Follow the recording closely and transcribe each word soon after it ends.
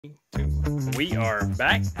We are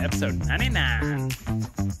back, episode 99.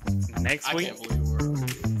 Next week,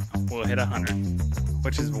 we'll hit 100,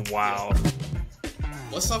 which is wild.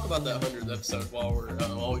 Let's talk about that 100th episode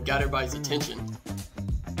while we got everybody's attention.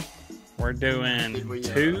 We're doing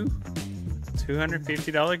two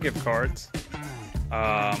 $250 gift cards.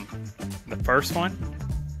 The first one,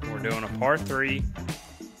 we're doing a par 3.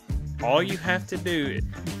 All you have to do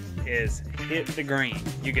is hit the green.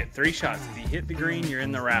 You get 3 shots. If you hit the green, you're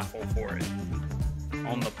in the raffle for it.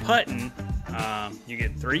 On the putting, you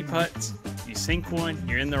get 3 putts. You sink one,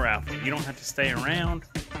 you're in the raffle. You don't have to stay around.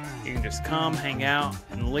 You can just come, hang out,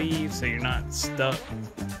 and leave, so you're not stuck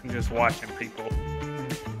just watching people.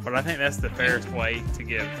 But I think that's the fairest way to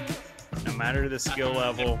give. No matter the skill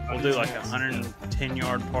level, we'll do like a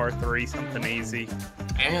 110-yard par 3, something easy.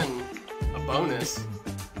 And a bonus,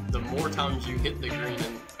 the more times you hit the green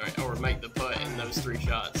or make the putt in those 3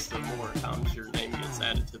 shots, the more times your name gets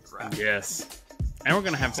added to the raffle. Yes. And we're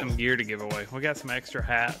going to have some gear to give away. We got some extra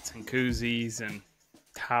hats and koozies and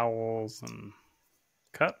towels and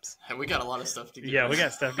cups. Hey, we got a lot of stuff to give away. Yeah, we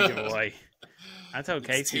got stuff to give away. I told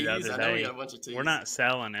Casey the other day, we got a bunch of teas. We're not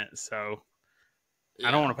selling it, so yeah.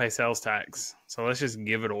 I don't want to pay sales tax. So let's just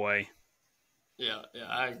give it away. Yeah,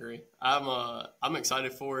 I agree. I'm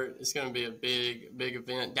excited for it. It's going to be a big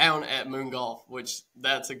event down at Moon Golf, which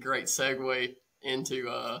that's a great segue into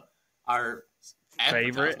our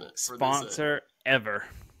favorite sponsor ever.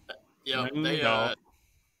 Yeah, Moon Golf.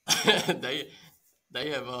 They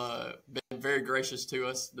have been very gracious to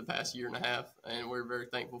us the past year and a half, and we're very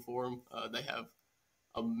thankful for them. They have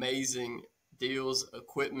amazing deals,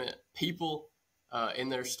 equipment, people in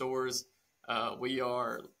their stores. We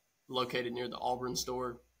are located near the Auburn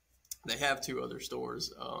store. They have 2 other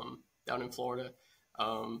stores down in Florida.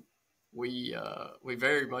 We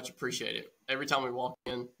very much appreciate it. Every time we walk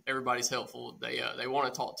in, everybody's helpful. They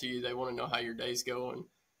want to talk to you. They want to know how your day's going.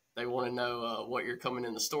 They want to know what you're coming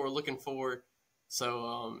in the store looking for.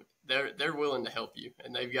 So they're willing to help you,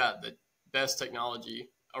 and they've got the best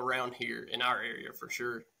technology around here in our area for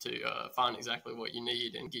sure to find exactly what you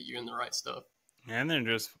need and get you in the right stuff. And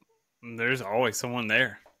there's always someone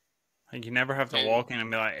there. Like, you never have to walk in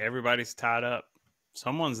and be like, everybody's tied up.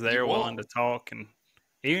 Someone's there willing to talk, and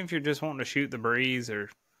even if you're just wanting to shoot the breeze or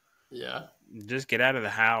just get out of the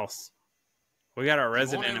house. We got our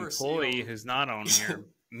resident employee who's not on here,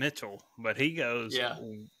 Mitchell, but he goes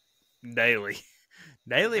daily.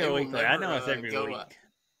 Daily or weekly? I know it's every week.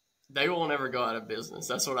 They won't ever go out of business.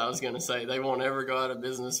 That's what I was going to say. They won't ever go out of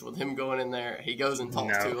business with him going in there. He goes and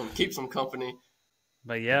talks to them, keeps them company.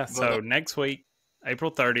 But so next week,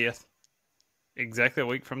 April 30th, exactly a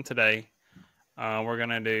week from today, we're going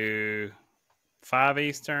to do 5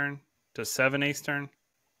 Eastern to 7 Eastern.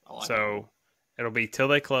 It'll be till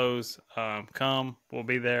they close. Come, we'll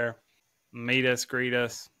be there. Meet us, greet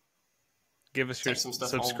us. Give us your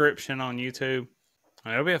subscription on YouTube.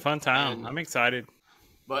 It'll be a fun time. I'm excited.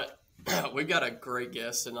 But we've got a great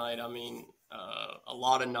guest tonight. I mean, a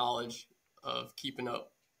lot of knowledge of keeping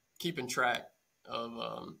track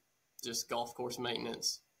of just golf course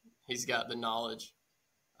maintenance. He's got the knowledge.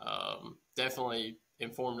 Definitely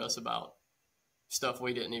informed us about stuff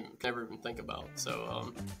we never even think about.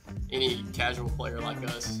 So any casual player like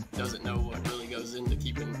us doesn't know what really goes into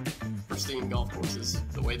keeping pristine golf courses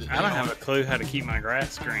the way that they I don't have a clue how to keep my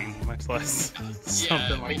grass green, much less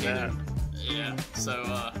something like that. Yeah.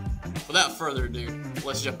 So without further ado,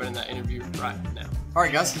 let's jump into that interview right now. All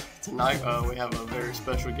right, guys. Tonight we have a very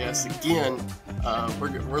special guest again.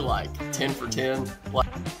 We're like 10 for 10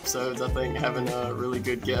 episodes, I think, having a really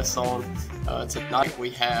good guest on. Tonight we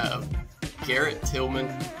have Garrett Tillman.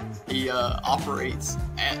 He operates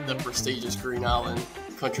at the prestigious Green Island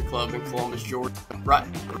Country Club in Columbus, Georgia, right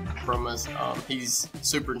from us. He's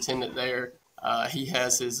superintendent there. He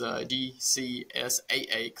has his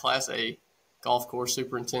GCSAA Class A golf course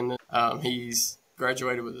superintendent. He's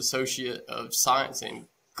graduated with Associate of Science in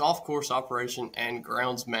Golf Course Operation and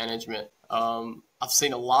Grounds Management. I've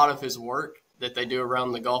seen a lot of his work that they do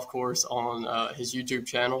around the golf course on his YouTube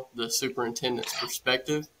channel, The Superintendent's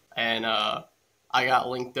Perspective. And I got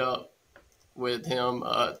linked up with him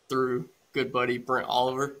through good buddy Brent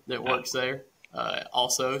Oliver that works there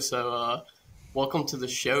also. So welcome to the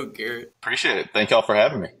show, Garrett. Appreciate it. Thank y'all for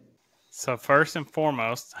having me. So first and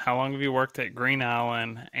foremost, how long have you worked at Green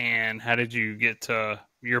Island, and how did you get to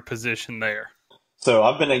your position there? So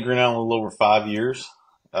I've been at Green Island a little over 5 years.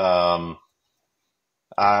 I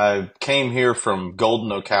came here from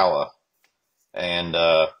Golden, Ocala, and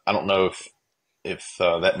I don't know if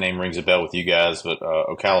that name rings a bell with you guys, but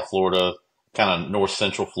Ocala, Florida, kind of north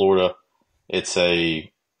central Florida. It's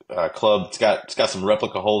a club. It's got some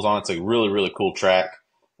replica holes on it. It's a really, really cool track.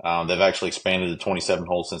 They've actually expanded to 27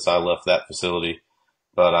 holes since I left that facility.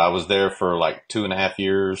 But I was there for like 2.5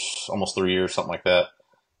 years, almost 3 years, something like that.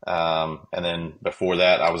 And then before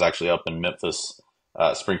that, I was actually up in Memphis,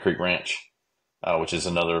 Spring Creek Ranch, which is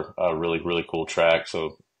another really, really cool track.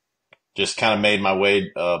 So just kind of made my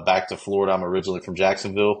way back to Florida. I'm originally from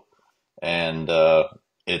Jacksonville, and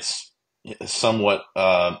it's somewhat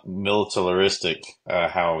militaristic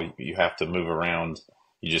how you have to move around.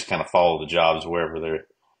 You just kind of follow the jobs wherever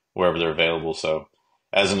they're available. So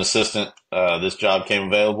as an assistant, this job came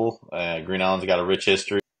available. Green Island's got a rich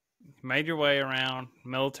history. Made your way around,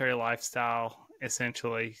 military lifestyle,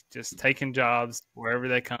 essentially, just taking jobs wherever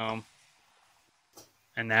they come.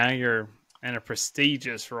 And now you're in a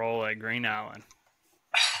prestigious role at Green Island.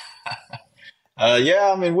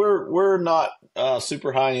 Yeah, I mean we're not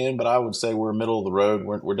super high end, but I would say we're middle of the road.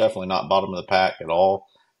 We're definitely not bottom of the pack at all.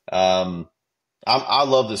 I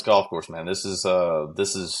love this golf course, man. This is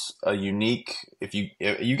a unique. If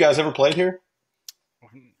you guys ever played here?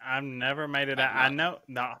 I've never made it out. I know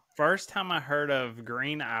the first time I heard of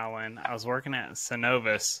Green Island, I was working at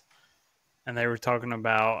Synovus, and they were talking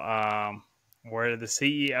about where the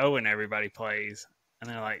CEO and everybody plays. And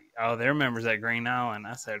they're like, oh, they're members at Green Island.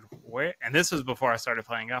 I said, where? And this was before I started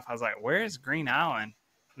playing golf. I was like, where is Green Island?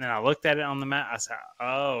 And then I looked at it on the map. I said,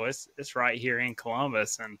 oh, it's right here in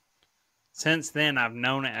Columbus. And since then, I've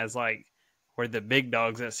known it as like where the big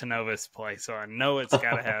dogs at Synovus play. So I know it's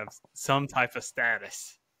got to have some type of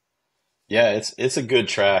status. Yeah, it's a good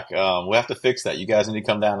track. We'll have to fix that. You guys need to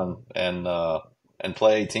come down and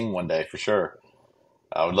play 18 one day for sure.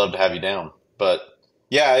 I would love to have you down. But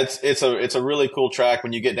yeah, it's a really cool track.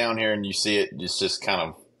 When you get down here and you see it, it's just kind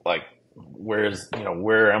of like,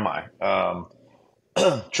 where am I?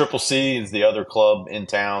 Triple C is the other club in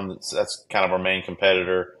town. That's kind of our main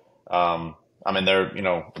competitor. I mean,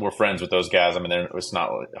 we're friends with those guys. I mean, it's not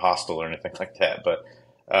hostile or anything like that, but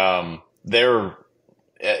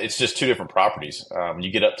it's just two different properties.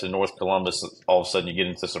 You get up to North Columbus, all of a sudden you get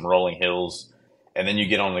into some rolling hills, and then you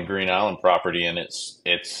get on the Green Island property, and it's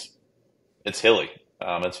hilly.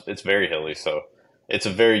 It's very hilly, so it's a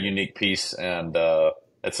very unique piece, and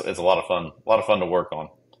it's a lot of fun to work on.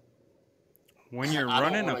 When you're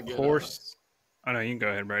running a course, oh no, you can go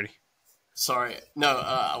ahead, Brady. Sorry, no.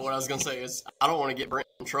 What I was gonna say is I don't want to get Brent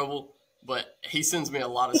in trouble, but he sends me a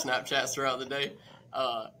lot of Snapchats throughout the day.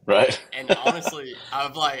 Right. And honestly,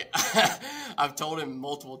 I've told him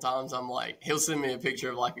multiple times. I'm like, he'll send me a picture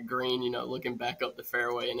of like a green, looking back up the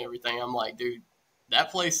fairway and everything. I'm like, dude, that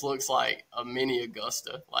place looks like a mini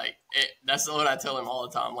Augusta. Like that's what I tell him all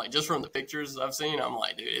the time. Like just from the pictures I've seen, I'm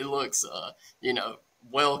like, dude, it looks,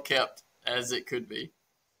 well kept as it could be.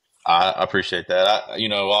 I appreciate that.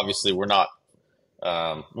 Obviously we're not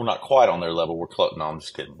quite on their level. We're close. No, I'm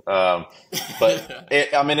just kidding. But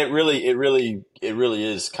it really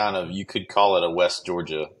is kind of, you could call it a West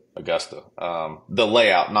Georgia Augusta. The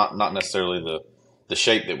layout, not necessarily the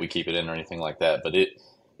shape that we keep it in or anything like that, but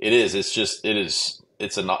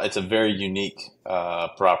it's a very unique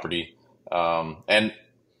property. And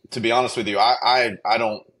to be honest with you, I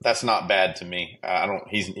don't, that's not bad to me.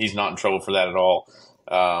 He's not in trouble for that at all.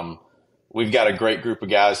 We've got a great group of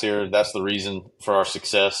guys here. That's the reason for our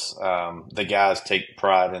success. The guys take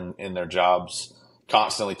pride in their jobs,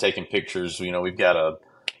 constantly taking pictures. We've got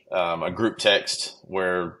a group text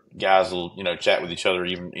where guys will, chat with each other,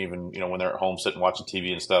 even when they're at home sitting watching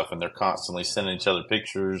TV and stuff, and they're constantly sending each other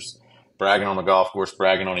pictures, bragging on the golf course,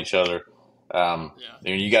 bragging on each other.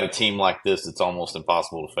 You got a team like this, it's almost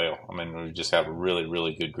impossible to fail. I mean, we just have a really,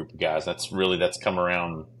 really good group of guys. That's come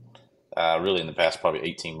around really in the past probably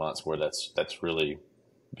 18 months where that's really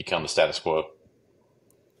become the status quo.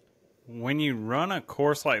 When you run a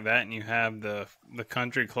course like that and you have the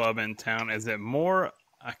country club in town, is it more,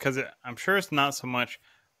 because I'm sure it's not so much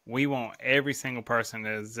we want every single person,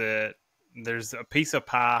 is it there's a piece of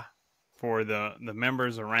pie for the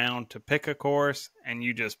members around to pick a course, and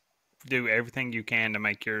you just do everything you can to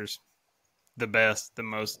make yours the best, the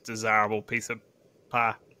most desirable piece of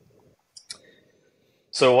pie?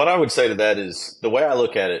 So what I would say to that is, the way I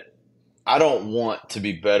look at it, I don't want to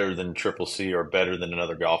be better than Triple C or better than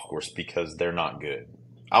another golf course because they're not good.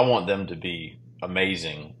 I want them to be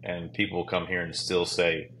amazing, and people come here and still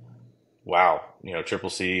say, wow, Triple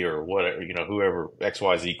C or whatever, whoever,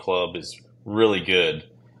 XYZ club is really good,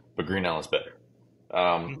 but Green Island's better.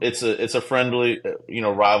 It's a friendly,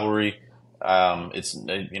 rivalry. I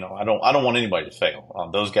don't want anybody to fail.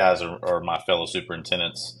 Those guys are my fellow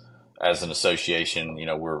superintendents. As an association,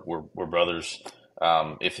 we're brothers.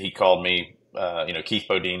 If he called me Keith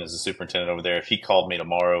Bodine is the superintendent over there. If he called me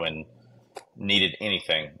tomorrow and needed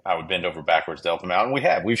anything, I would bend over backwards to help him out.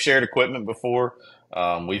 And we've shared equipment before.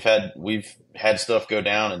 We've had stuff go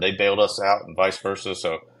down and they bailed us out and vice versa.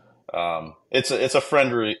 So, it's a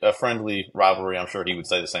friendly rivalry. I'm sure he would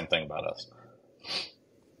say the same thing about us.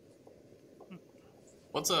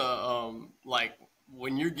 What's like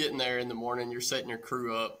when you're getting there in the morning, you're setting your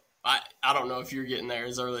crew up. I don't know if you're getting there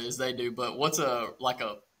as early as they do, but what's a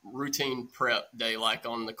routine prep day like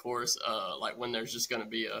on the course? Like when there's just going to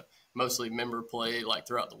be a mostly member play like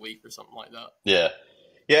throughout the week or something like that.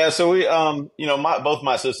 Yeah. So we, both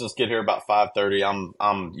my assistants get here about 5:30.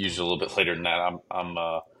 I'm usually a little bit later than that.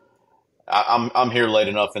 I'm here late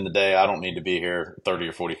enough in the day. I don't need to be here 30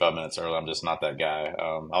 or 45 minutes early. I'm just not that guy.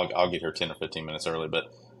 I'll get here 10 or 15 minutes early, but,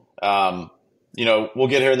 we'll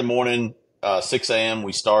get here in the morning, 6 a.m.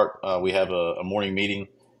 We start, we have a morning meeting,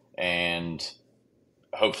 and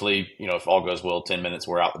hopefully, if all goes well, 10 minutes,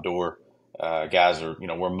 we're out the door. Guys are,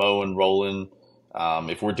 we're mowing, rolling.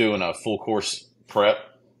 If we're doing a full course prep,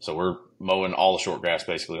 so we're mowing all the short grass,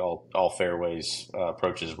 basically all fairways,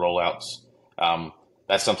 approaches, rollouts.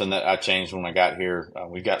 That's something that I changed when I got here.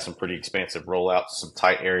 We've got some pretty expansive rollouts, some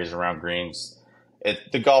tight areas around greens.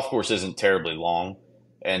 The golf course isn't terribly long.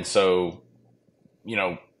 And so,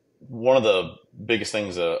 one of the biggest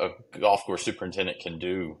things a golf course superintendent can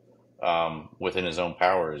do within his own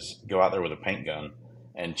power is go out there with a paint gun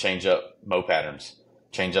and change up mow patterns,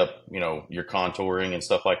 change up, your contouring and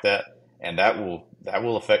stuff like that. And that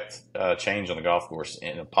will affect change on the golf course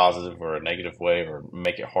in a positive or a negative way, or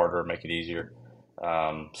make it harder, make it easier.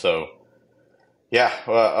 But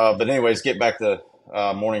anyways, get back to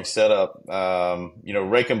morning setup.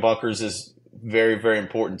 Raking bunkers is very, very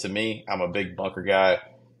important to me. I'm a big bunker guy.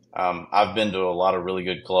 I've been to a lot of really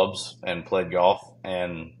good clubs and played golf,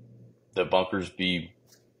 and the bunkers be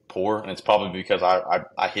poor. And it's probably because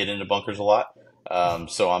I hit into bunkers a lot.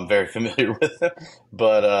 So I'm very familiar with them.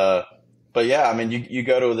 But yeah, I mean, you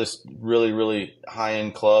go to this really, really high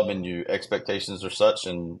end club and your expectations are such,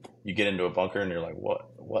 and you get into a bunker and you're like, what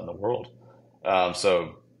in the world?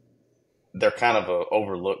 So they're kind of a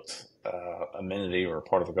overlooked amenity or a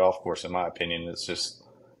part of the golf course, in my opinion. It's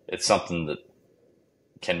something that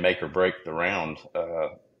can make or break the round.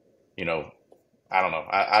 I don't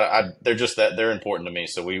know. They're important to me.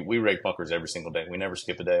 So we rake bunkers every single day. We never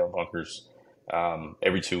skip a day on bunkers.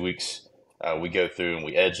 Every 2 weeks, we go through and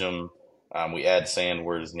we edge them. We add sand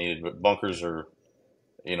where it's needed, but bunkers are,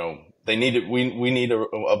 they need it. We need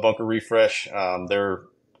a bunker refresh. They're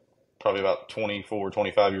probably about 24,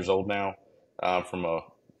 25 years old now, from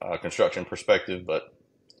a construction perspective, but,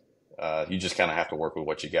 you just kind of have to work with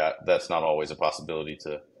what you got. That's not always a possibility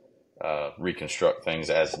to, reconstruct things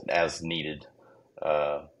as needed.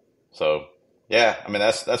 So yeah, I mean,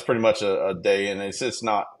 that's pretty much a day, and it's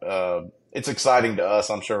not, it's exciting to us.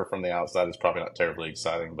 I'm sure from the outside, it's probably not terribly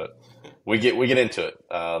exciting, but we get into it.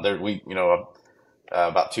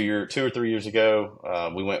 About 2 or 3 years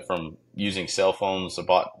ago, we went from using cell phones. I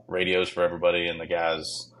bought radios for everybody, and the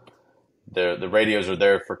guys, the radios are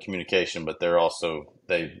there for communication, but they're also,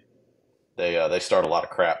 they start a lot of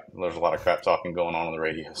crap. There's a lot of crap talking going on the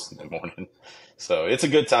radios in the morning. So it's a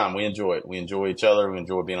good time. We enjoy it. We enjoy each other. We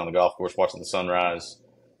enjoy being on the golf course, watching the sunrise,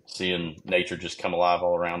 seeing nature just come alive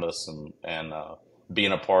all around us, and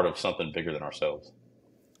being a part of something bigger than ourselves.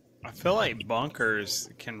 I feel like bunkers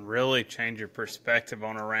can really change your perspective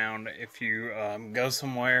on a round. If you go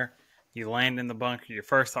somewhere, you land in the bunker, your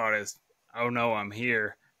first thought is, oh no, I'm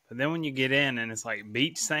here. But then when you get in and it's like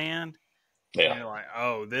beach sand, yeah, you're like,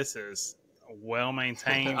 oh, this is well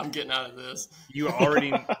maintained. I'm getting out of this. You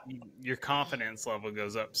already, your confidence level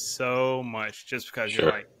goes up so much just because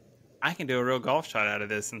you're like, I can do a real golf shot out of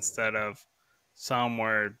this, instead of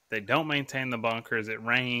somewhere they don't maintain the bunkers. It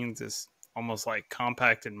rains. It's almost like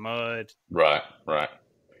compacted mud. Right. So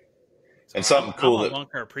and something cool I'm a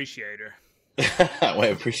bunker appreciator. We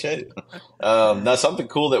appreciate it. Now, something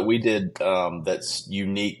cool that we did that's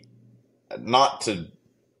unique, not to,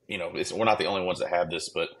 we're not the only ones that have this,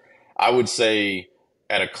 but I would say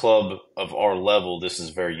at a club of our level, this is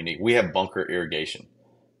very unique. We have bunker irrigation.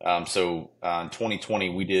 So in 2020,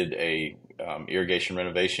 we did a irrigation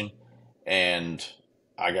renovation, and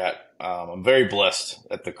I'm very blessed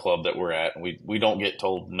at the club that we're at. We don't get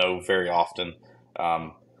told no very often.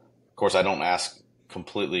 Of course, I don't ask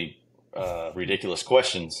completely ridiculous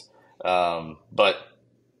questions, but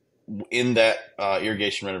in that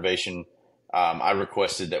irrigation renovation, I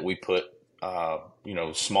requested that we put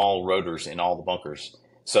small rotors in all the bunkers.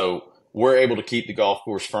 So we're able to keep the golf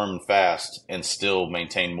course firm and fast and still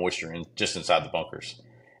maintain moisture just inside the bunkers.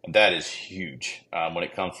 That is huge when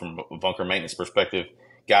it comes from a bunker maintenance perspective.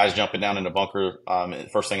 Guys jumping down in the bunker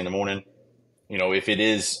first thing in the morning. If it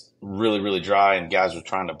is really, really dry and guys are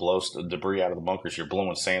trying to blow debris out of the bunkers, you're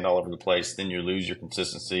blowing sand all over the place. Then you lose your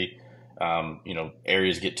consistency.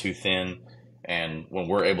 Areas get too thin. And when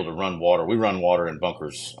we're able to run water, we run water in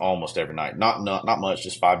bunkers almost every night. Not much,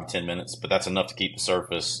 just 5 to 10 minutes, but that's enough to keep the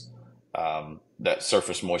surface, that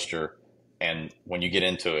surface moisture. And when you get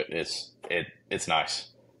into it, it's nice.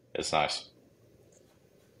 It's nice.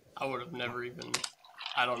 I would have never even,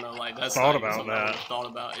 I don't know, like that's thought not about something I that. would have thought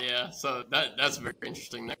about. Yeah, so that's very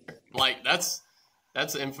interesting there. Like that's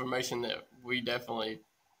information that we definitely,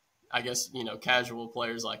 I guess, casual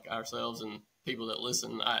players like ourselves and people that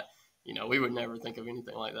listen, we would never think of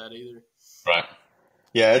anything like that either. Right.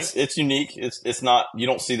 Yeah, it's unique. It's not, you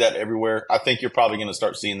don't see that everywhere. I think you're probably going to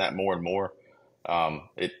start seeing that more and more.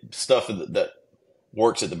 Stuff that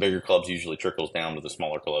works at the bigger clubs usually trickles down to the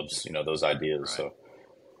smaller clubs, those ideas. Right. So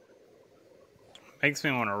Makes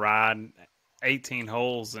me want to ride 18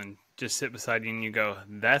 holes and just sit beside you and you go,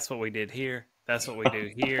 that's what we did here. That's what we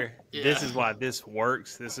do here. Yeah. This is why this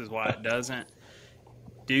works. This is why it doesn't.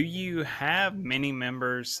 Do you have many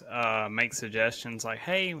members make suggestions like,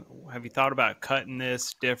 hey, have you thought about cutting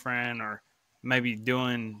this different or maybe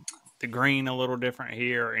doing the green a little different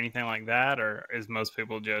here or anything like that? Or is most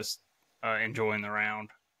people just enjoying the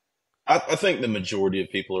round? I think the majority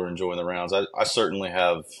of people are enjoying the rounds. I certainly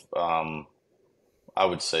have, I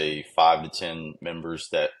would say 5 to 10 members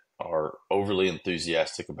that are overly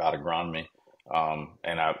enthusiastic about agronomy.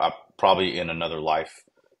 And I probably in another life,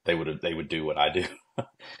 they would do what I do.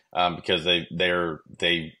 Because they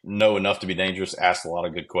know enough to be dangerous, ask a lot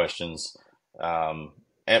of good questions.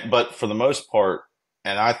 But for the most part,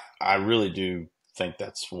 and I really do think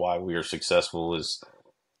that's why we are successful, is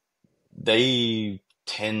they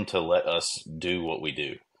tend to let us do what we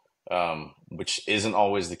do, which isn't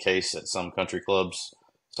always the case at some country clubs.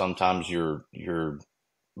 Sometimes you're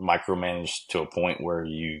micromanaged to a point where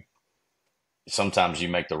sometimes you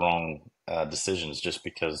make the wrong decisions just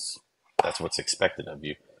because that's what's expected of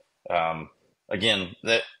you. Again,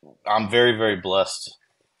 that I'm very, very blessed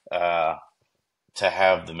to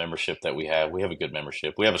have the membership that we have. We have a good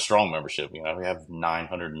membership. We have a strong membership. We have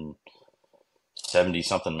 970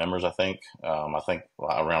 something members. I think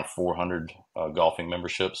around 400 golfing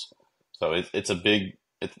memberships. So it's a big.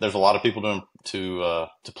 There's a lot of people to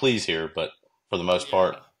please here, but for the most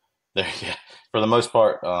part,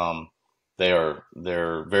 they're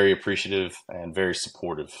very appreciative and very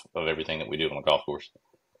supportive of everything that we do on the golf course.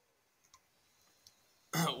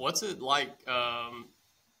 What's it like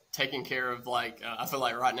taking care of, I feel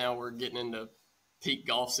like right now we're getting into peak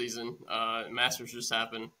golf season. Masters just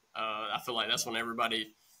happened. I feel like that's when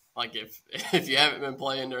everybody, if you haven't been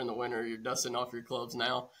playing during the winter, you're dusting off your clubs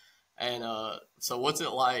now. And so what's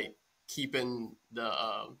it like keeping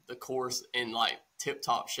the course in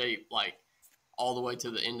tip-top shape, all the way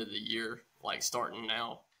to the end of the year, starting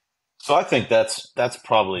now? So I think that's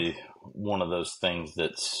probably one of those things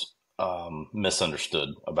that's misunderstood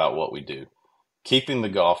about what we do. Keeping the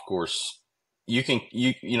golf course, we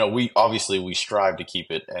strive to keep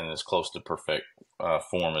it in as close to perfect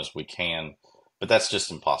form as we can, but that's just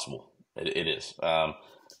impossible. It is.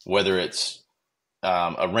 Whether it's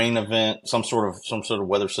a rain event, some sort of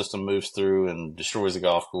weather system moves through and destroys the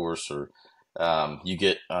golf course, or you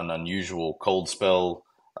get an unusual cold spell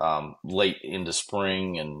late into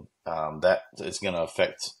spring, and that is going to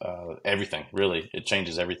affect everything. Really, it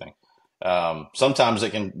changes everything. Sometimes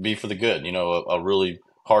it can be for the good. A really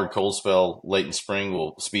hard cold spell late in spring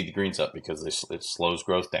will speed the greens up because it slows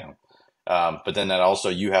growth down. But then that also,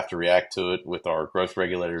 you have to react to it with our growth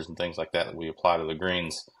regulators and things like that we apply to the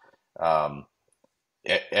greens.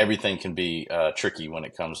 Everything can be tricky when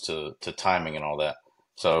it comes to timing and all that.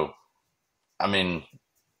 So, I mean,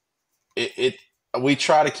 we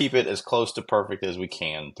try to keep it as close to perfect as we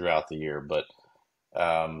can throughout the year, but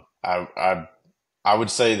I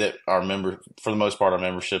would say that for the most part, our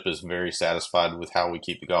membership is very satisfied with how we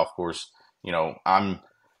keep the golf course.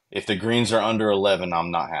 If the greens are under 11,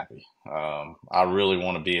 I'm not happy. I really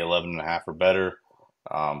want to be 11.5 or better.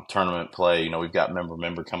 Tournament play, we've got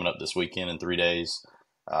member coming up this weekend in 3 days.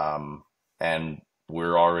 And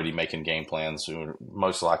we're already making game plans. So we're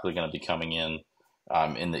most likely going to be coming in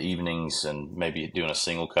the evenings and maybe doing a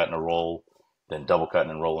single cut and a roll, then double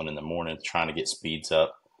cutting and rolling in the morning, trying to get speeds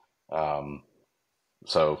up.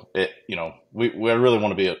 So we really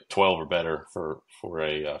want to be at 12 or better for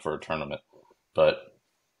a tournament, but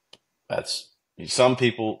that's some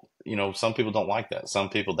people don't like that. Some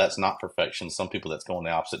people, that's not perfection. Some people, that's going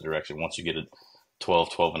the opposite direction. Once you get a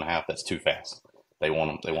 12.5, that's too fast. they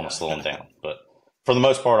want to slow them down. But for the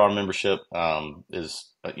most part, our membership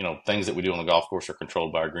is things that we do on the golf course are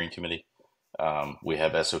controlled by our green committee. We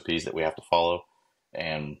have SOPs that we have to follow,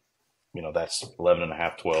 and that's 11 and a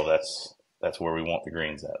half, 12. That's where we want the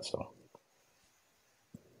greens at. So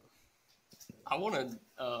I wanted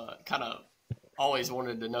kind of always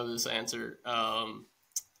wanted to know this answer.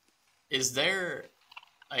 Is there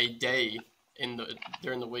a day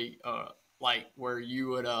during the week like where you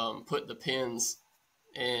would put the pins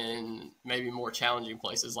in maybe more challenging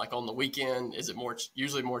places, like on the weekend? Is it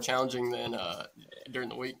usually more challenging than during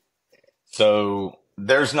the week? So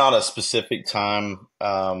there's not a specific time.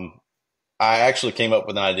 I actually came up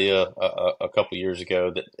with an idea a couple years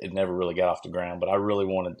ago that it never really got off the ground, but I really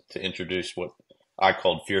wanted to introduce what I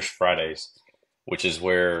called Fierce Fridays, which is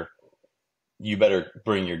where you better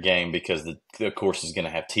bring your game because the course is going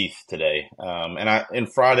to have teeth today. In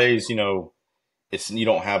Fridays, you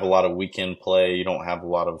don't have a lot of weekend play. You don't have a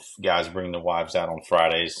lot of guys bring their wives out on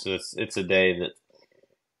Fridays. So it's a day that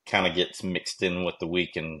kind of gets mixed in with the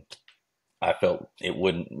week, and I felt it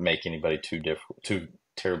wouldn't make anybody too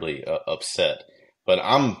terribly upset. But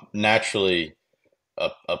I'm naturally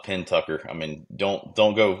a pin tucker. I mean, don't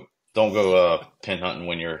go pin hunting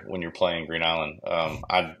when you're playing Green Island.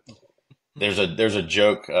 There's a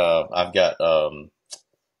joke. I've got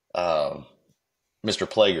Mr.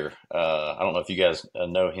 Plager. I don't know if you guys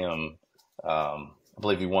know him. I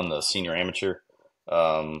believe he won the senior amateur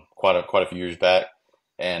quite a few years back,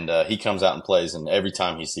 and he comes out and plays. And every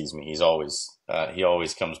time he sees me, he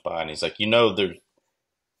always comes by and he's like,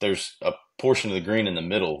 there's a portion of the green in the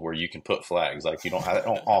middle where you can put flags. Like don't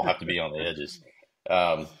all have to be on the edges.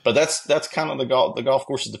 But that's kind of the golf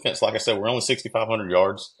course's defense. Like I said, we're only 6,500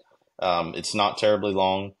 yards. It's not terribly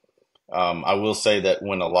long. I will say that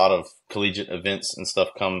when a lot of collegiate events and stuff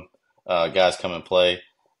guys come and play,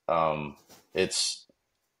 it's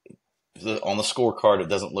on the scorecard. It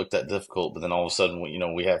doesn't look that difficult, but then all of a sudden,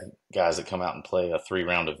 we have guys that come out and play a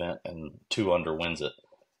 3-round event and 2 under wins it,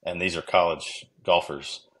 and these are college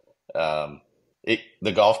golfers.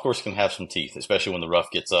 The golf course can have some teeth, especially when the rough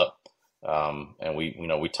gets up, and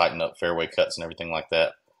we tighten up fairway cuts and everything like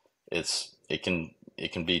that. It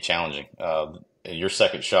can be challenging. Your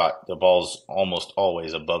second shot, the ball's almost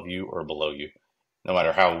always above you or below you, no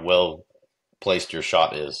matter how well placed your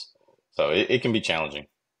shot is. So it can be challenging.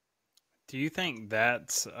 Do you think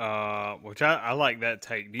that's, which I like that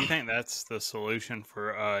take, do you think that's the solution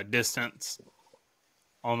for distance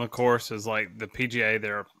on the course? Is like the PGA,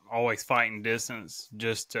 they're always fighting distance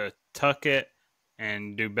just to tuck it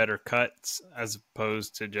and do better cuts as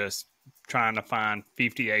opposed to just trying to find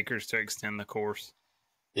 50 acres to extend the course?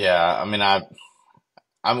 Yeah, I mean,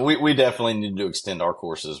 we definitely need to extend our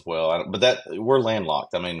course as well, but we're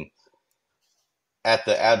landlocked. I mean, at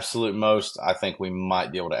the absolute most, I think we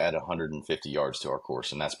might be able to add 150 yards to our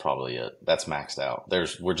course, and that's probably it. That's maxed out.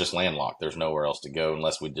 We're just landlocked. There's nowhere else to go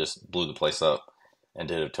unless we just blew the place up and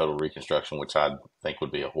did a total reconstruction, which I think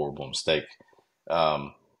would be a horrible mistake.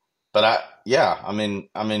 But I mean,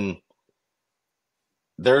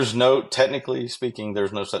 technically speaking,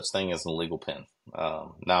 there's no such thing as an illegal pin.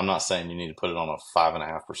 Now, I'm not saying you need to put it on a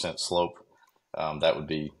 5.5% slope. That would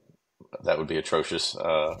be atrocious.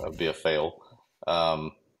 That would be a fail.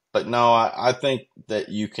 But no, I think that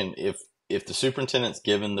you can, if the superintendent's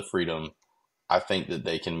given the freedom, I think that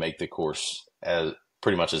they can make the course as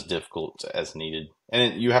pretty much as difficult as needed.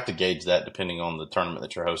 And you have to gauge that depending on the tournament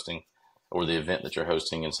that you're hosting or the event that you're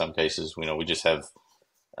hosting. In some cases, we just have,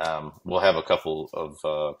 we'll have a couple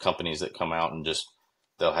of companies that come out and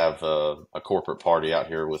they'll have a corporate party out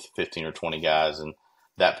here with 15 or 20 guys. And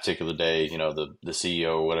that particular day, the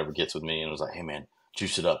CEO or whatever gets with me and was like, hey man,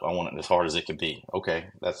 juice it up. I want it as hard as it could be. Okay.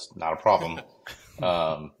 That's not a problem.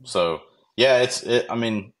 So yeah,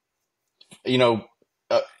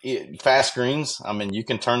 fast greens. I mean, you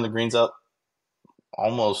can turn the greens up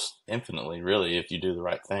almost infinitely, really, if you do the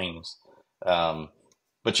right things.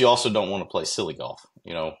 But you also don't want to play silly golf.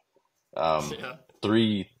 Yeah.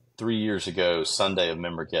 3 years ago, Sunday of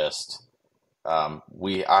member guest, I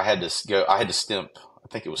had to stimp, I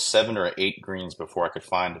think it was 7 or 8 greens before I could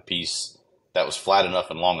find a piece that was flat enough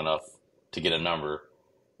and long enough to get a number.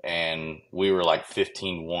 And we were like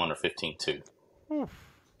 15-1 or 15-2.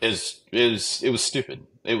 It was stupid.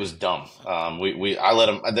 It was dumb. I let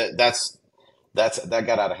him, that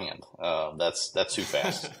got out of hand. That's too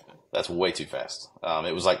fast. That's way too fast.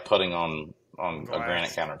 It was like putting on a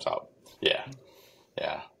granite countertop. Yeah.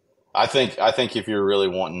 Yeah. I think if you're really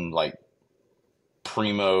wanting like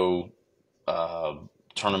primo,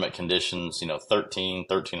 tournament conditions, 13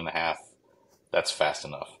 and a half, that's fast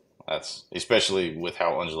enough. That's especially with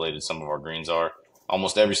how undulated some of our greens are.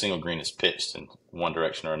 almost every single green is pitched in one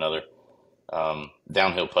direction or another.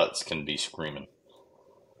 Downhill putts can be screaming.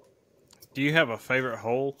 Do you have a favorite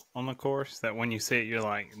hole on the course that when you see it, you're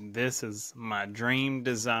like, this is my dream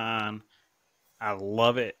design. I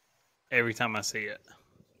love it every time I see it.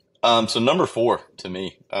 So number 4 to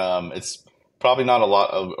me, it's probably not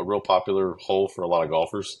a real popular hole for a lot of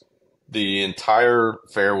golfers. The entire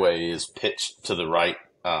fairway is pitched to the right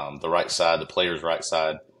side, the player's right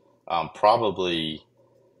side, probably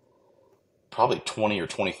 20 or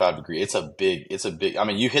 25 degrees. It's a big, I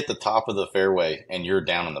mean, you hit the top of the fairway and you're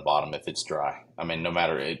down in the bottom if it's dry. I mean, no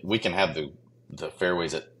matter it, we can have the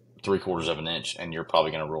fairways at 3/4 of an inch and you're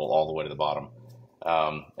probably going to roll all the way to the bottom.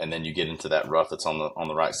 And then you get into that rough that's on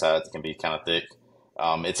the right side that can be kind of thick.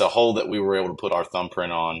 It's a hole that we were able to put our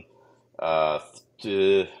thumbprint on,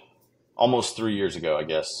 almost 3 years ago, I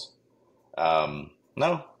guess. No,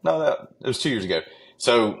 it was 2 years ago.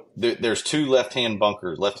 So there's 2 left-hand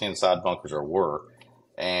side bunkers, or were,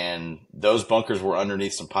 and those bunkers were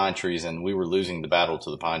underneath some pine trees, and we were losing the battle to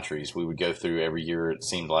the pine trees. We would go through every year, it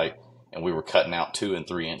seemed like, and we were cutting out 2 and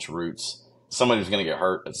 3 inch roots. Somebody was going to get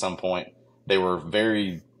hurt at some point. It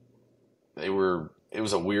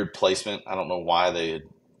was a weird placement. I don't know why they had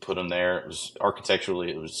put them there. It was architecturally,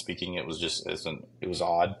 it was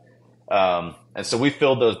odd. And so we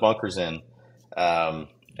filled those bunkers in.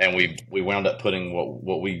 And we wound up putting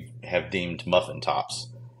what we have deemed muffin tops.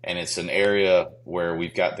 And it's an area where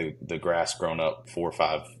we've got the grass grown up 4 or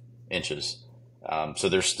 5 inches. So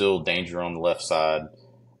there's still danger on the left side.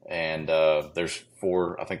 And there's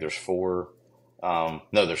 5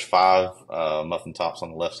 muffin tops on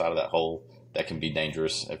the left side of that hole that can be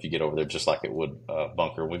dangerous if you get over there, just like it would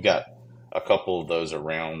bunker. We've got a couple of those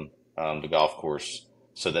around the golf course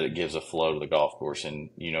so that it gives a flow to the golf course. And,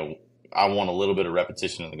 I want a little bit of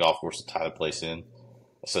repetition in the golf course to tie the place in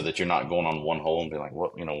so that you're not going on one hole and be like,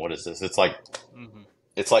 what is this? It's like,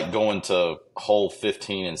 It's like going to hole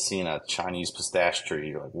 15 and seeing a Chinese pistache tree.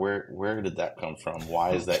 You're like, where did that come from?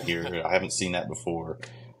 Why is that here? I haven't seen that before.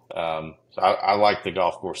 So I like the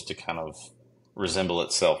golf course to kind of resemble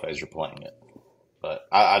itself as you're playing it. But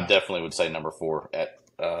I definitely would say number 4 at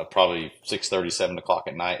probably 6:30, 7 o'clock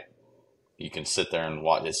at night. You can sit there and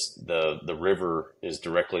watch this. The river is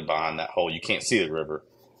directly behind that hole. You can't see the river,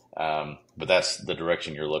 but that's the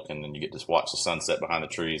direction you're looking, and you get to watch the sunset behind the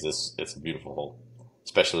trees. It's a beautiful hole,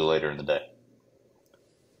 especially later in the day.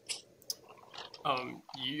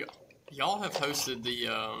 Y'all have hosted the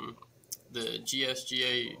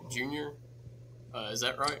GSGA Junior. Is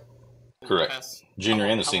that right? Correct. Junior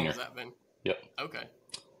and the senior. How long has that been? Yep. Okay.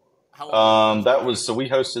 How long that was so we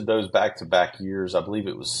hosted those back-to-back years. I believe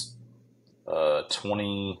it was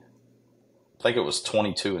 20. I think it was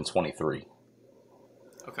 22 and 23.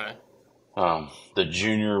 Okay. The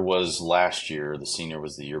junior was last year. The senior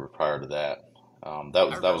was the year prior to that. That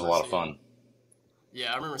was a lot of fun.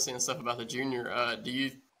 Yeah, I remember seeing stuff about the junior. Do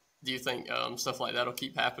you think stuff like that'll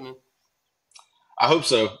keep happening? I hope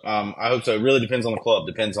so. It really depends on the club.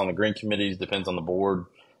 Depends on the green committees. Depends on the board.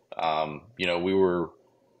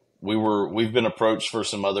 We've been approached for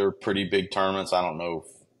some other pretty big tournaments. I don't know.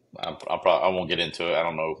 I won't get into it. I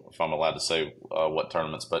don't know if I'm allowed to say what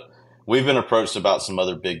tournaments, but we've been approached about some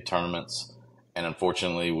other big tournaments, and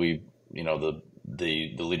unfortunately,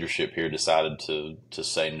 the leadership here decided to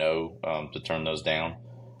say no, to turn those down.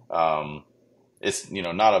 It's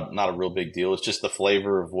not a real big deal. It's just the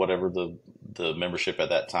flavor of whatever the membership at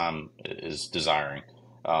that time is desiring.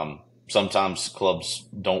 Sometimes clubs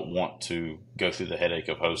don't want to go through the headache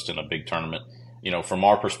of hosting a big tournament. From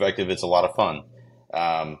our perspective, it's a lot of fun.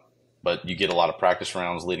 But you get a lot of practice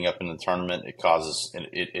rounds leading up into the tournament.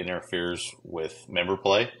 It interferes with member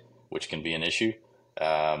play, which can be an issue.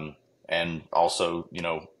 And also,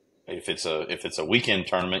 if it's a weekend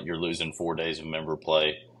tournament, you're losing 4 days of member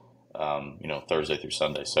play, Thursday through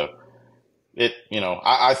Sunday. So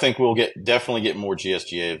I think we'll definitely get more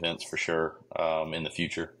GSGA events for sure, in the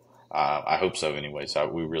future. I hope so anyways.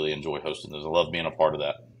 We really enjoy hosting those. I love being a part of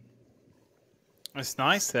that. It's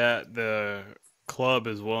nice that the club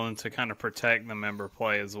is willing to kind of protect the member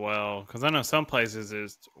play as well, because I know some places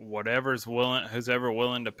is who's ever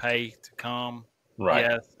willing to pay to come, right?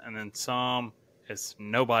 Yes, and then some it's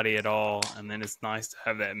nobody at all, and then it's nice to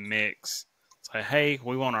have that mix. It's like, hey,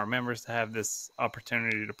 we want our members to have this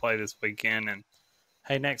opportunity to play this weekend, and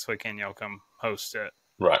hey, next weekend y'all come host it,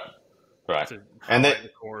 right? To highlight the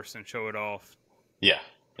course and show it off. Yeah.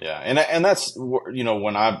 And that's,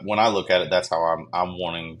 when I look at it, that's how I'm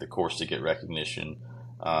wanting the course to get recognition.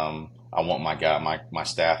 I want my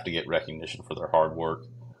staff to get recognition for their hard work.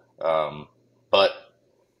 But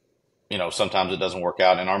sometimes it doesn't work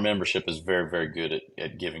out, and our membership is very, very good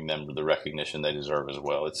at giving them the recognition they deserve as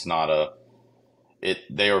well. It's not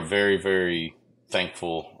they are very, very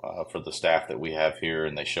thankful for the staff that we have here,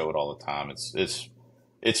 and they show it all the time.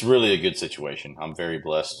 It's really a good situation. I'm very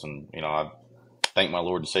blessed, and I thank my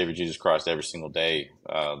Lord and Savior Jesus Christ every single day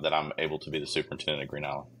that I'm able to be the superintendent of Green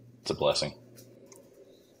Island. It's a blessing.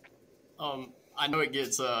 I know it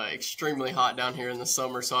gets extremely hot down here in the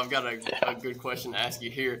summer, so I've got a good question to ask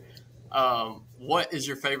you here. What is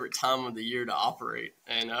your favorite time of the year to operate?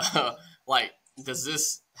 And does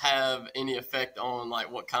this have any effect on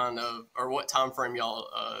what kind of or what time frame y'all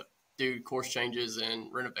do course changes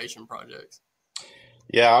and renovation projects?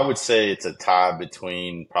 Yeah, I would say it's a tie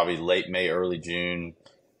between probably late May, early June,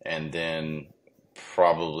 and then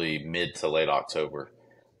probably mid to late October.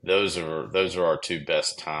 Those are our two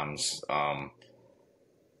best times.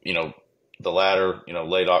 The latter,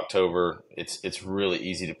 late October, it's really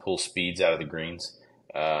easy to pull speeds out of the greens.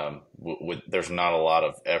 There's not a lot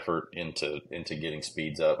of effort into getting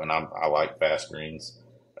speeds up, and I like fast greens.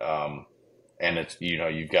 And it's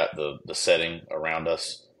you've got the setting around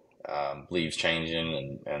us, leaves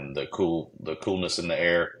changing, and the coolness in the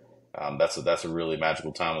air. That's a really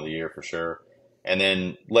magical time of the year for sure. And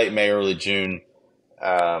then late May, early June,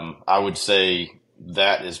 I would say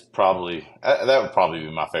that would probably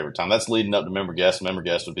be my favorite time. That's leading up to member guest. Member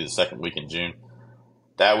guest would be the second week in June.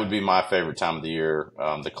 That would be my favorite time of the year.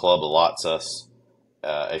 The club allots us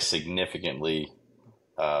a significant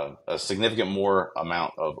more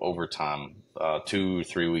amount of overtime 2 or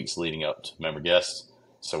 3 weeks leading up to member guests.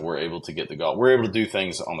 So we're able to we're able to do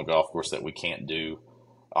things on the golf course that we can't do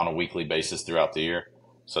on a weekly basis throughout the year.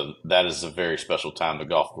 So that is a very special time. The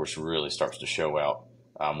golf course really starts to show out.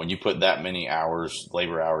 When you put that many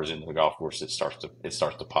labor hours into the golf course, it starts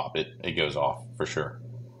to pop. It goes off for sure.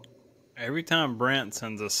 Every time Brent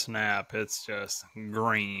sends a snap, it's just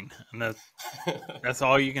green, and that's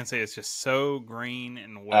all you can say. It's just so green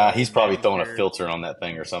and well. He's probably throwing a filter on that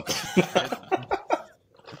thing or something.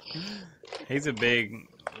 He's a big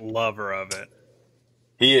lover of it.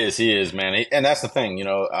 He is, man. And that's the thing,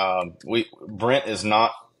 Brent is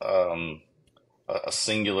not a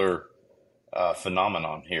singular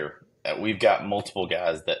phenomenon here. We've got multiple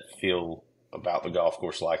guys that feel about the golf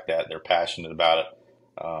course like that. They're passionate about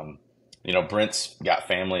it. Brent's got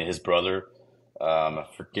family. His brother, I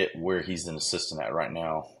forget where he's an assistant at right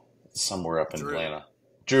now. Somewhere up in Atlanta.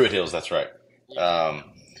 Druid Hills, that's right.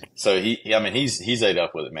 So he's ate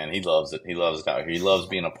up with it, man. He loves it. He loves it out here. He loves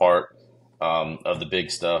being a part of the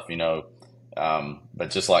big stuff, But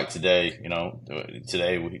just like today,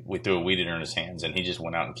 today we threw a weed eater in his hands, and he just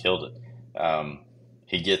went out and killed it.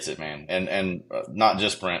 He gets it, man. And not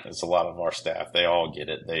just Brent, it's a lot of our staff. They all get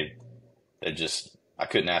it. They're just, I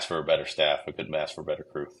couldn't ask for a better staff. I couldn't ask for a better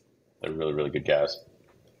crew. They're really, really good guys.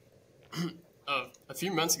 A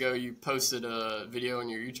few months ago, you posted a video on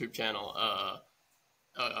your YouTube channel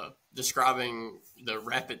describing the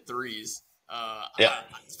rapid threes.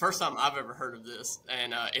 It's the first time I've ever heard of this,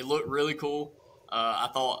 and it looked really cool. I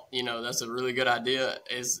thought, that's a really good idea.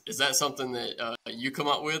 Is that something that you come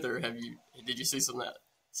up with, or did you see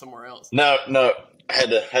somewhere else? No, I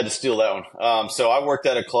had to steal that one. So I worked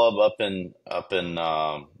at a club up in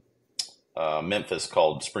Memphis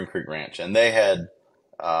called Spring Creek Ranch, and they had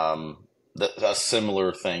a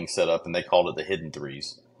similar thing set up, and they called it the Hidden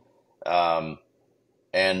Threes.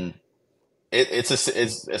 And it's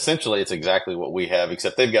essentially exactly what we have,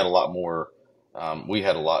 except they've got a lot more. We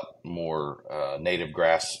had a lot more native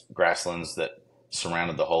grasslands that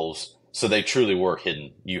surrounded the holes, so they truly were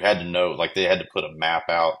hidden. You had to know, they had to put a map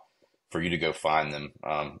out for you to go find them.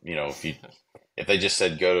 If they just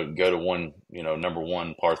said go to one, number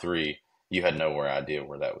one par 3, you had no idea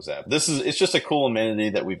where that was at. It's just a cool amenity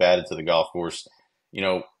that we've added to the golf course.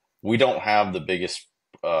 We don't have the biggest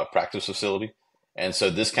practice facility. And so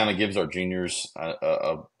this kind of gives our juniors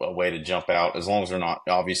a way to jump out, as long as they're not,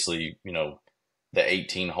 obviously, the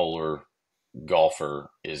 18-holer golfer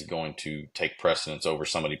is going to take precedence over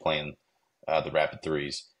somebody playing the rapid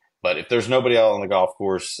threes. But if there's nobody out on the golf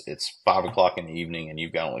course, it's 5 o'clock in the evening, and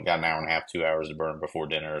you've only got an hour and a half, 2 hours to burn before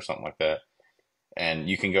dinner or something like that. And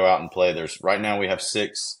you can go out and play. Right now we have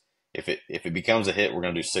 6. If it becomes a hit, we're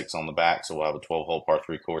going to do 6 on the back. So we'll have a 12-hole par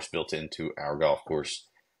 3 course built into our golf course.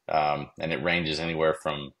 And it ranges anywhere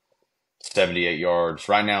from 78 yards.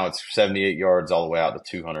 Right now it's 78 yards all the way out to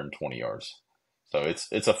 220 yards. So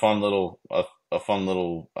it's a fun little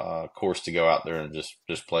course to go out there and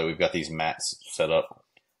just play. We've got these mats set up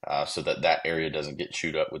so that area doesn't get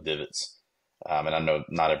chewed up with divots. And I know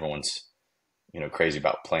not everyone's crazy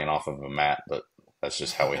about playing off of a mat, but that's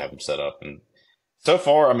just how we have them set up. And So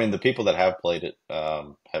far, I mean, the people that have played it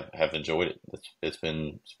have enjoyed it. It's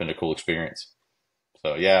been a cool experience.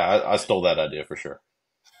 So yeah, I stole that idea for sure.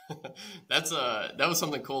 That was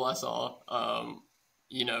something cool I saw.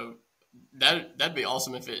 You know, that'd be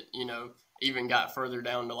awesome if it, even got further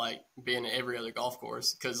down to like being at every other golf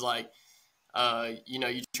course. Cause like,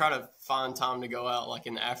 you try to find time to go out like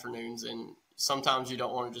in the afternoons, and sometimes you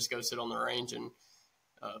don't want to just go sit on the range and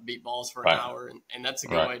beat balls for an Right. hour. And that's a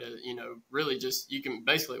good Right. way to, really just, you can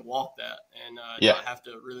basically walk that and Yeah. not have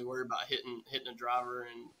to really worry about hitting a driver,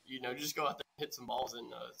 and, just go out there and hit some balls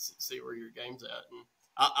and see where your game's at. And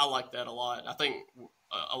I like that a lot. I think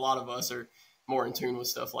a lot of us are more in tune with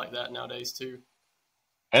stuff like that nowadays too.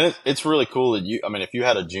 And it's really cool that I mean, if you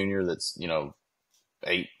had a junior that's,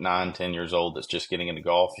 8, 9, 10 years old that's just getting into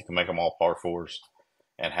golf, you can make them all par fours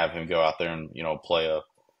and have him go out there and, play a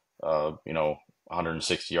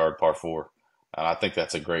 160-yard par four. And I think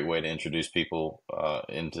that's a great way to introduce people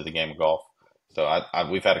into the game of golf. So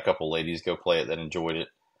we've had a couple ladies go play it that enjoyed it.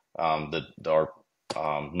 Our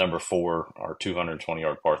number 4, our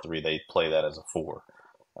 220-yard par 3, they play that as a 4,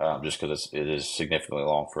 just because it is significantly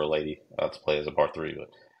long for a lady to play as a par 3. But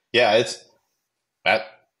yeah,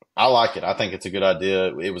 I like it. I think it's a good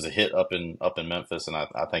idea. It was a hit up in Memphis, and I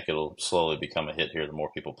think it'll slowly become a hit here the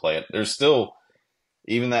more people play it. There's still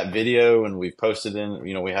even that video, and we've posted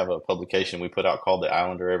we have a publication we put out called The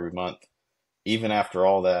Islander every month. Even after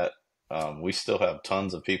all that, we still have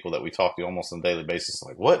tons of people that we talk to almost on a daily basis.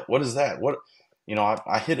 Like, what is that? What,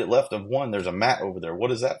 I hit it left of 1. There's a mat over there.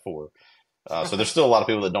 What is that for? So there's still a lot of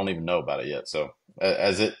people that don't even know about it yet. So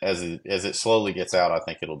as it slowly gets out, I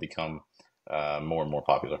think it'll become more and more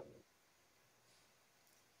popular.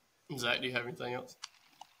 Zach, do you have anything else?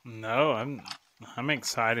 No, I'm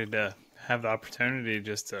excited to have the opportunity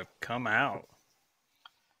just to come out.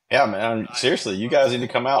 Yeah, man. Seriously, you guys need to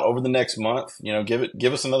come out over the next month.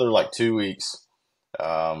 Give us another like 2 weeks.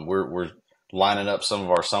 We're lining up some of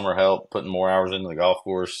our summer help, putting more hours into the golf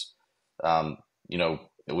course.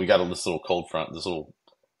 We got this little cold front, this little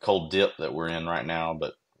cold dip that we're in right now,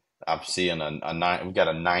 but I'm seeing we've got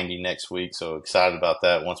a 90 next week, so excited about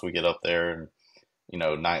that. Once we get up there and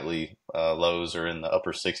nightly lows are in the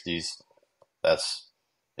upper 60s,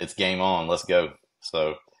 it's game on. Let's go.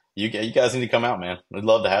 So you guys need to come out, man. We'd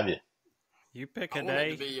love to have you. You pick a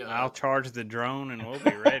day, I'll charge the drone, and we'll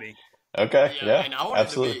be ready. Okay, yeah, and I want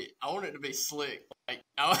absolutely. I want it to be slick. Like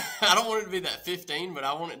I don't want it to be that 15, but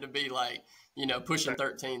I want it to be like pushing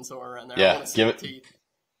 13 somewhere around there. Yeah, I want to see the teeth.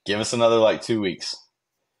 Give us another like 2 weeks.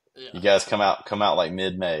 Yeah. You guys come out like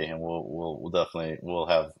mid-May, and we'll definitely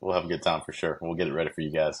have a good time for sure. We'll get it ready for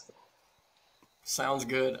you guys. Sounds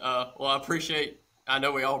good. Well, I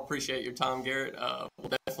know we all appreciate your time, Garrett.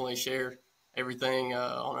 We'll definitely share everything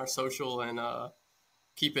on our social and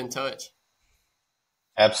keep in touch.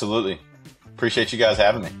 Absolutely. Appreciate you guys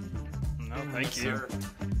having me. No, thank you. Sir.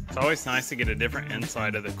 It's always nice to get a different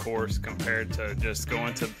insight of the course compared to just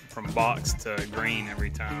going from box to green every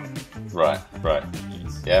time. Right.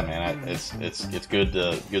 Yes. Yeah, man. It's good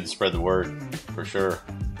to spread the word for sure.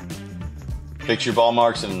 Fix your ball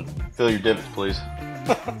marks and fill your divots, please.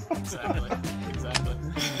 Exactly.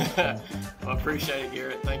 Well, I appreciate it,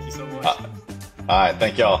 Garrett. Thank you so much. All right.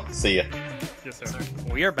 Thank y'all. See ya. Yes, sir.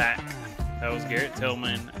 We are back. That was Garrett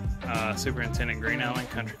Tillman, Superintendent, Green Island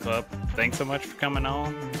Country Club. Thanks so much for coming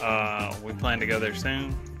on. We plan to go there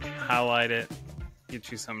soon, highlight it,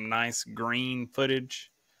 get you some nice green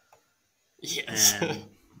footage. Yes.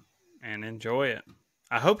 And enjoy it.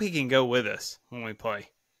 I hope he can go with us when we play.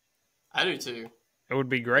 I do too. It would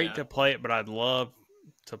be great to play it, but I'd love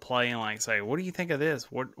to play and like say, what do you think of this?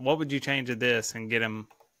 What would you change of this, and get him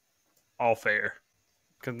all fair?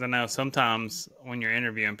 Because I know sometimes when you're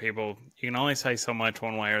interviewing people, you can only say so much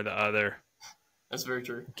one way or the other. That's very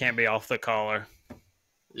true. Can't be off the collar.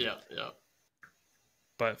 Yeah.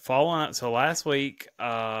 But following up, so last week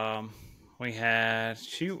we had,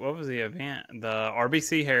 what was the event? The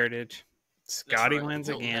RBC Heritage. Scotty wins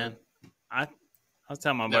again. I was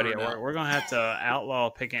telling my buddy at work, we're going to have to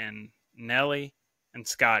outlaw picking Nelly and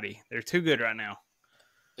Scotty. They're too good right now.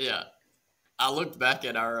 Yeah. I looked back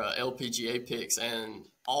at our LPGA picks, and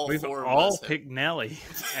We've four of all us picked Nelly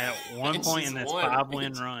at one point in this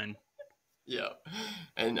 5-win run. Yeah.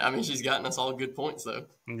 And, I mean, she's gotten us all good points, though.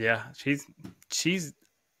 Yeah, she's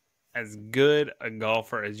as good a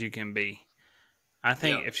golfer as you can be. I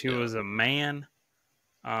think if she was a man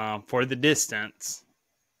for the distance,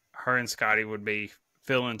 her and Scotty would be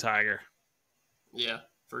Phil and Tiger. Yeah,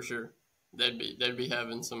 for sure. They'd be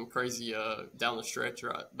having some crazy down the stretch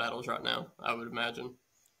battles right now, I would imagine.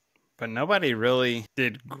 But nobody really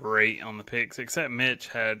did great on the picks except Mitch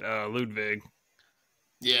had Ludwig.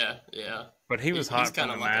 Yeah, yeah. But he was hot He's from kind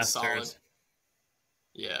the of like a solid. Masters.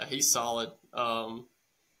 Yeah, he's solid. I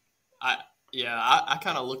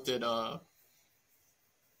kind of looked at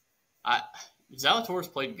I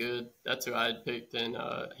Zalatoris played good. That's who I had picked, and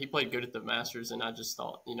he played good at the Masters, and I just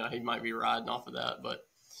thought, he might be riding off of that, but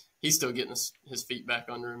he's still getting his feet back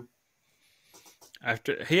under him.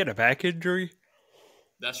 After he had a back injury.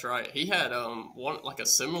 That's right. He had one like a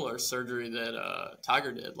similar surgery that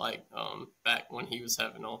Tiger did, like back when he was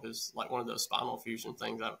having all his like one of those spinal fusion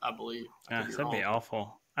things. I believe. That'd be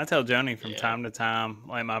awful. I tell Joni from time to time,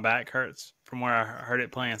 like my back hurts from where I heard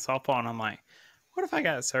it playing softball, and I'm like, what if I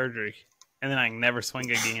got surgery and then I can never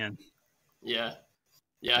swing again? Yeah.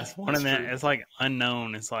 It's one of them. It's like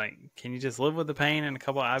unknown. It's like, can you just live with the pain and a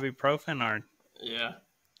couple of ibuprofen, or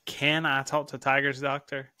can I talk to Tiger's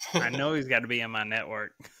doctor? I know he's got to be in my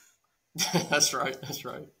network. That's right.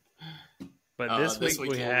 But this week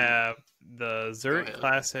we have the Zurich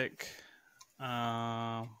Classic.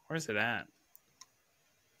 Where's it at?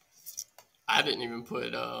 I didn't even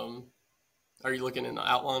put. Are you looking in the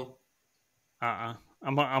outline?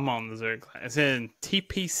 I'm on the Zurich Classic. It's in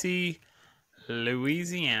TPC,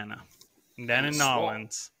 Louisiana, down in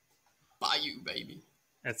Nolens. Bayou, baby.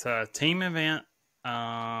 It's a team event.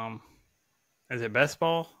 Is it best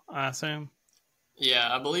ball, I assume?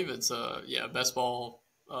 Yeah, I believe it's best ball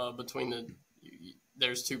between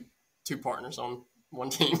there's two partners on one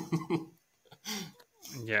team.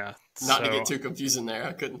 Yeah. Not to get too confusing there.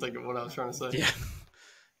 I couldn't think of what I was trying to say. Yeah.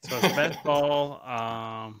 So it's best ball.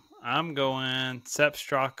 I'm going Sepp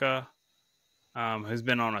Straka, who's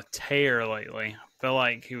been on a tear lately. I feel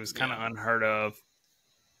like he was kind of unheard of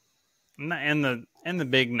in the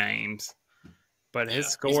big names. But his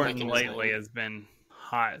scoring lately has been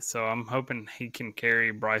hot, so I'm hoping he can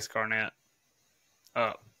carry Bryce Garnett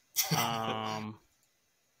up. I'm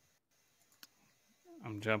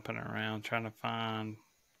jumping around trying to find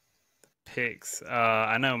the picks.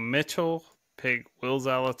 I know Mitchell picked Will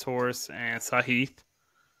Zalatoris and Sahith.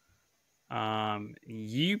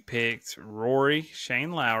 You picked Rory,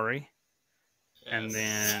 Shane Lowry, and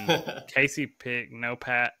then Casey picked no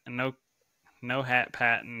hat,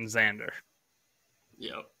 Pat, and Xander.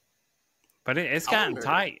 Yep. But it's gotten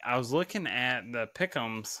tight. I was looking at the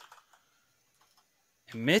pick'ems,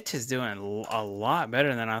 and Mitch is doing a lot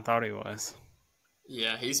better than I thought he was.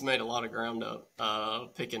 Yeah, he's made a lot of ground up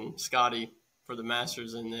picking Scotty for the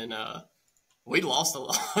Masters, and then we lost a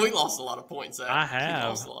lot. We lost a lot of points. I have. We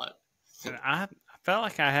lost a lot. And I felt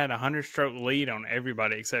like I had a 100-stroke lead on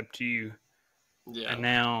everybody except you. Yeah. And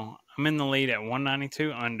now I'm in the lead at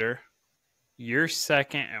 192 under. You're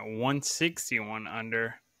second at 161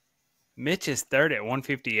 under. Mitch is third at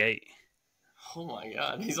 158. Oh my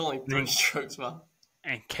God, he's only 3 strokes behind.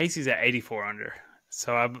 And Casey's at 84 under.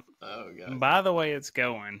 So by the way it's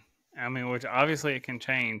going, I mean, which obviously it can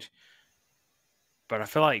change, but I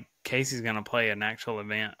feel like Casey's going to play an actual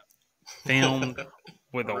event filmed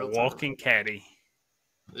with a walking caddy.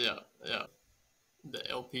 Yeah. The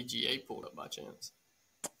LPGA pulled up by chance.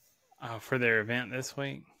 For their event this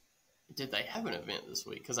week. Did they have an event this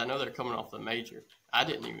week? Because I know they're coming off the major. I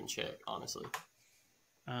didn't even check, honestly.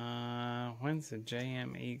 When's the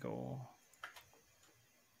JM Eagle?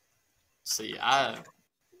 See, I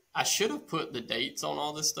should have put the dates on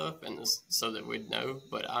all this stuff so that we'd know,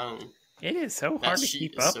 but it is so hard to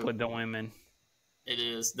keep up with the women. It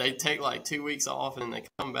is. They take like 2 weeks off and they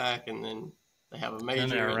come back and then they have a major.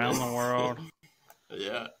 And they're around the world.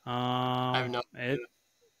 Yeah. I have no idea.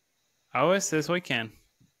 It's this weekend.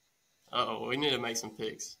 Oh, we need to make some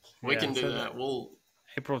picks. We can do that.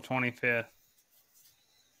 April 25th.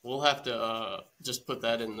 We'll have to just put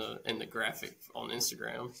that in the graphic on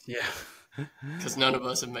Instagram. Yeah. Because none of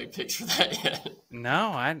us have made picks for that yet.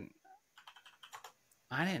 No, I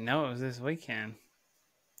didn't know it was this weekend.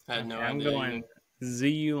 I had no idea. I'm going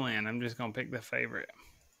ZUN. I'm just going to pick the favorite.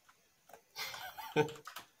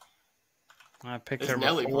 I picked her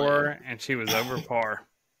before, and she was over par.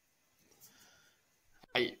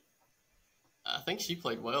 I think she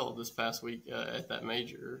played well this past week at that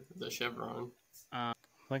major, the Chevron.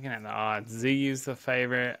 Looking at the odds, ZU's the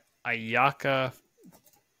favorite. Ayaka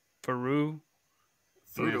Furoy,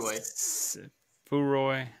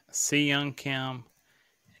 Si Young Kim,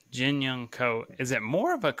 Jin Young Ko. Is it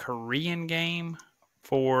more of a Korean game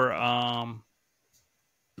for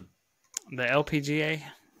the LPGA?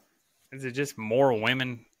 Is it just more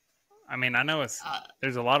women? I mean, I know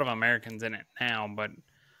there's a lot of Americans in it now, but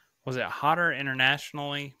was it hotter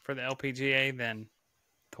internationally for the LPGA than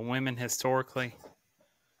the women historically?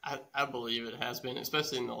 I believe it has been,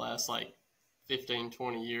 especially in the last 15,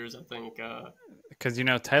 20 years, I think. Because,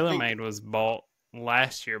 TaylorMade was bought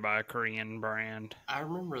last year by a Korean brand. I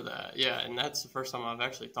remember that. Yeah, and that's the first time I've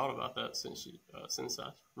actually thought about that since I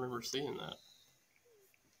remember seeing that.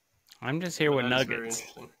 I'm just here with That is very nuggets.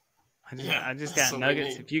 interesting. I just got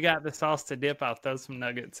nuggets. If you got the sauce to dip, I'll throw some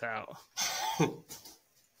nuggets out.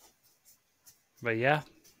 But yeah,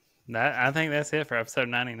 I think that's it for episode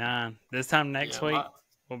 99. This time next week,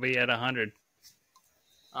 we'll be at 100.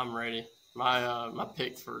 I'm ready. My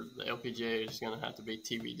pick for the LPGA is going to have to be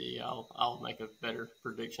TBD. I'll make a better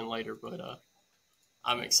prediction later, but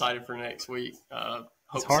I'm excited for next week.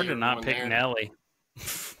 It's hard to not pick Nelly.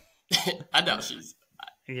 I doubt she's.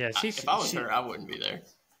 Yeah, if I was her, I wouldn't be there.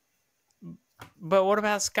 But what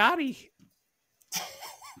about Scotty?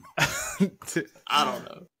 I don't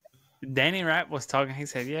know. Danny Rapp was talking. He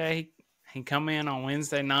said, yeah, he come in on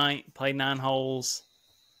Wednesday night, played 9 holes,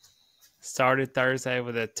 started Thursday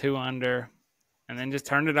with a 2 under, and then just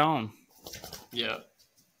turned it on. Yeah.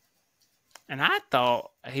 And I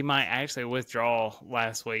thought he might actually withdraw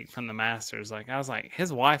last week from the Masters. I was like,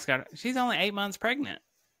 his wife's she's only 8 months pregnant.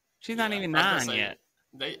 She's not even 9 yet.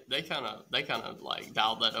 They kind of like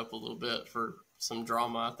dialed that up a little bit for some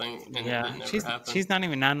drama, I think. And yeah, she's not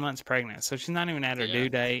even 9 months pregnant, so she's not even at her due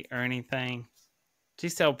date or anything. She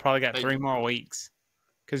still probably got 3 more weeks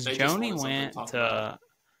because Joni went to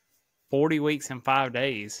 40 weeks and 5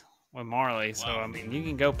 days with Marley. Wow. So I mean, you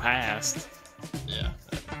can go past. Yeah.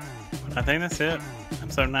 I think that's it.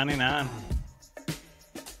 Episode 99.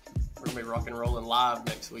 We're gonna be rock and rolling live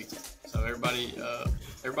next week. So everybody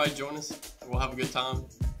join us. We'll have a good time.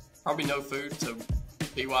 Probably no food, so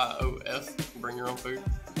BYOF. Bring your own food.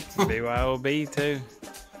 BYOB too.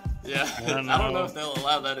 Yeah, I don't know if they'll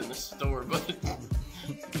allow that in the store, but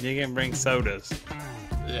you can bring sodas.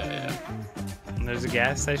 Yeah. And there's a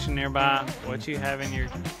gas station nearby. What you have in your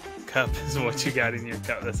cup is what you got in your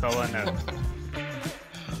cup. That's all I know.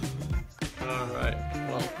 All right.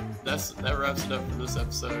 Well, that wraps it up for this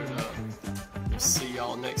episode. We'll see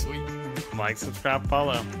y'all next week. Like, subscribe,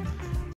 follow.